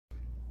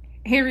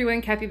Hey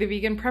everyone, Kathy the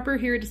Vegan Prepper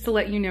here, just to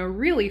let you know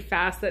really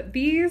fast that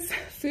these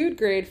food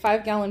grade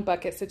 5-gallon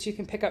buckets that you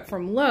can pick up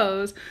from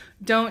Lowe's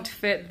don't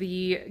fit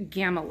the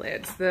gamma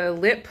lids. The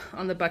lip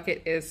on the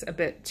bucket is a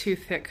bit too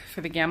thick for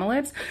the gamma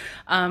lids.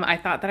 I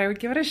thought that I would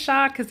give it a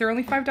shot because they're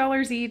only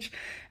 $5 each,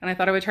 and I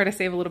thought I would try to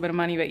save a little bit of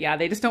money, but yeah,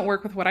 they just don't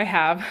work with what I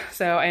have.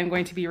 So I am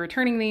going to be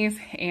returning these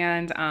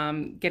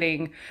and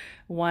getting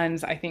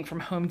ones, I think, from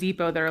Home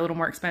Depot that are a little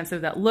more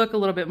expensive, that look a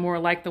little bit more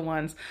like the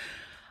ones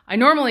I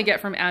normally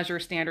get from Azure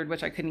Standard,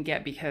 which I couldn't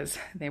get because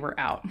they were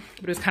out.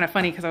 But it was kind of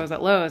funny because I was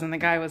at Lowe's and the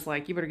guy was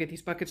like, you better get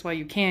these buckets while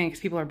you can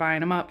because people are buying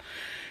them up.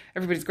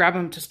 Everybody's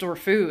grabbing them to store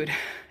food.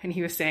 And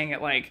he was saying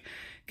it like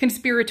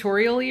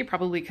conspiratorially,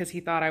 probably because he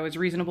thought I was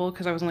reasonable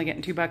because I was only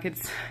getting 2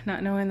 buckets,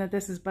 not knowing that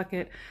this is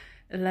bucket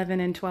 11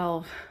 and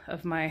 12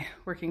 of my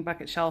working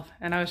bucket shelf.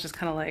 And I was just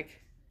kind of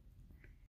like,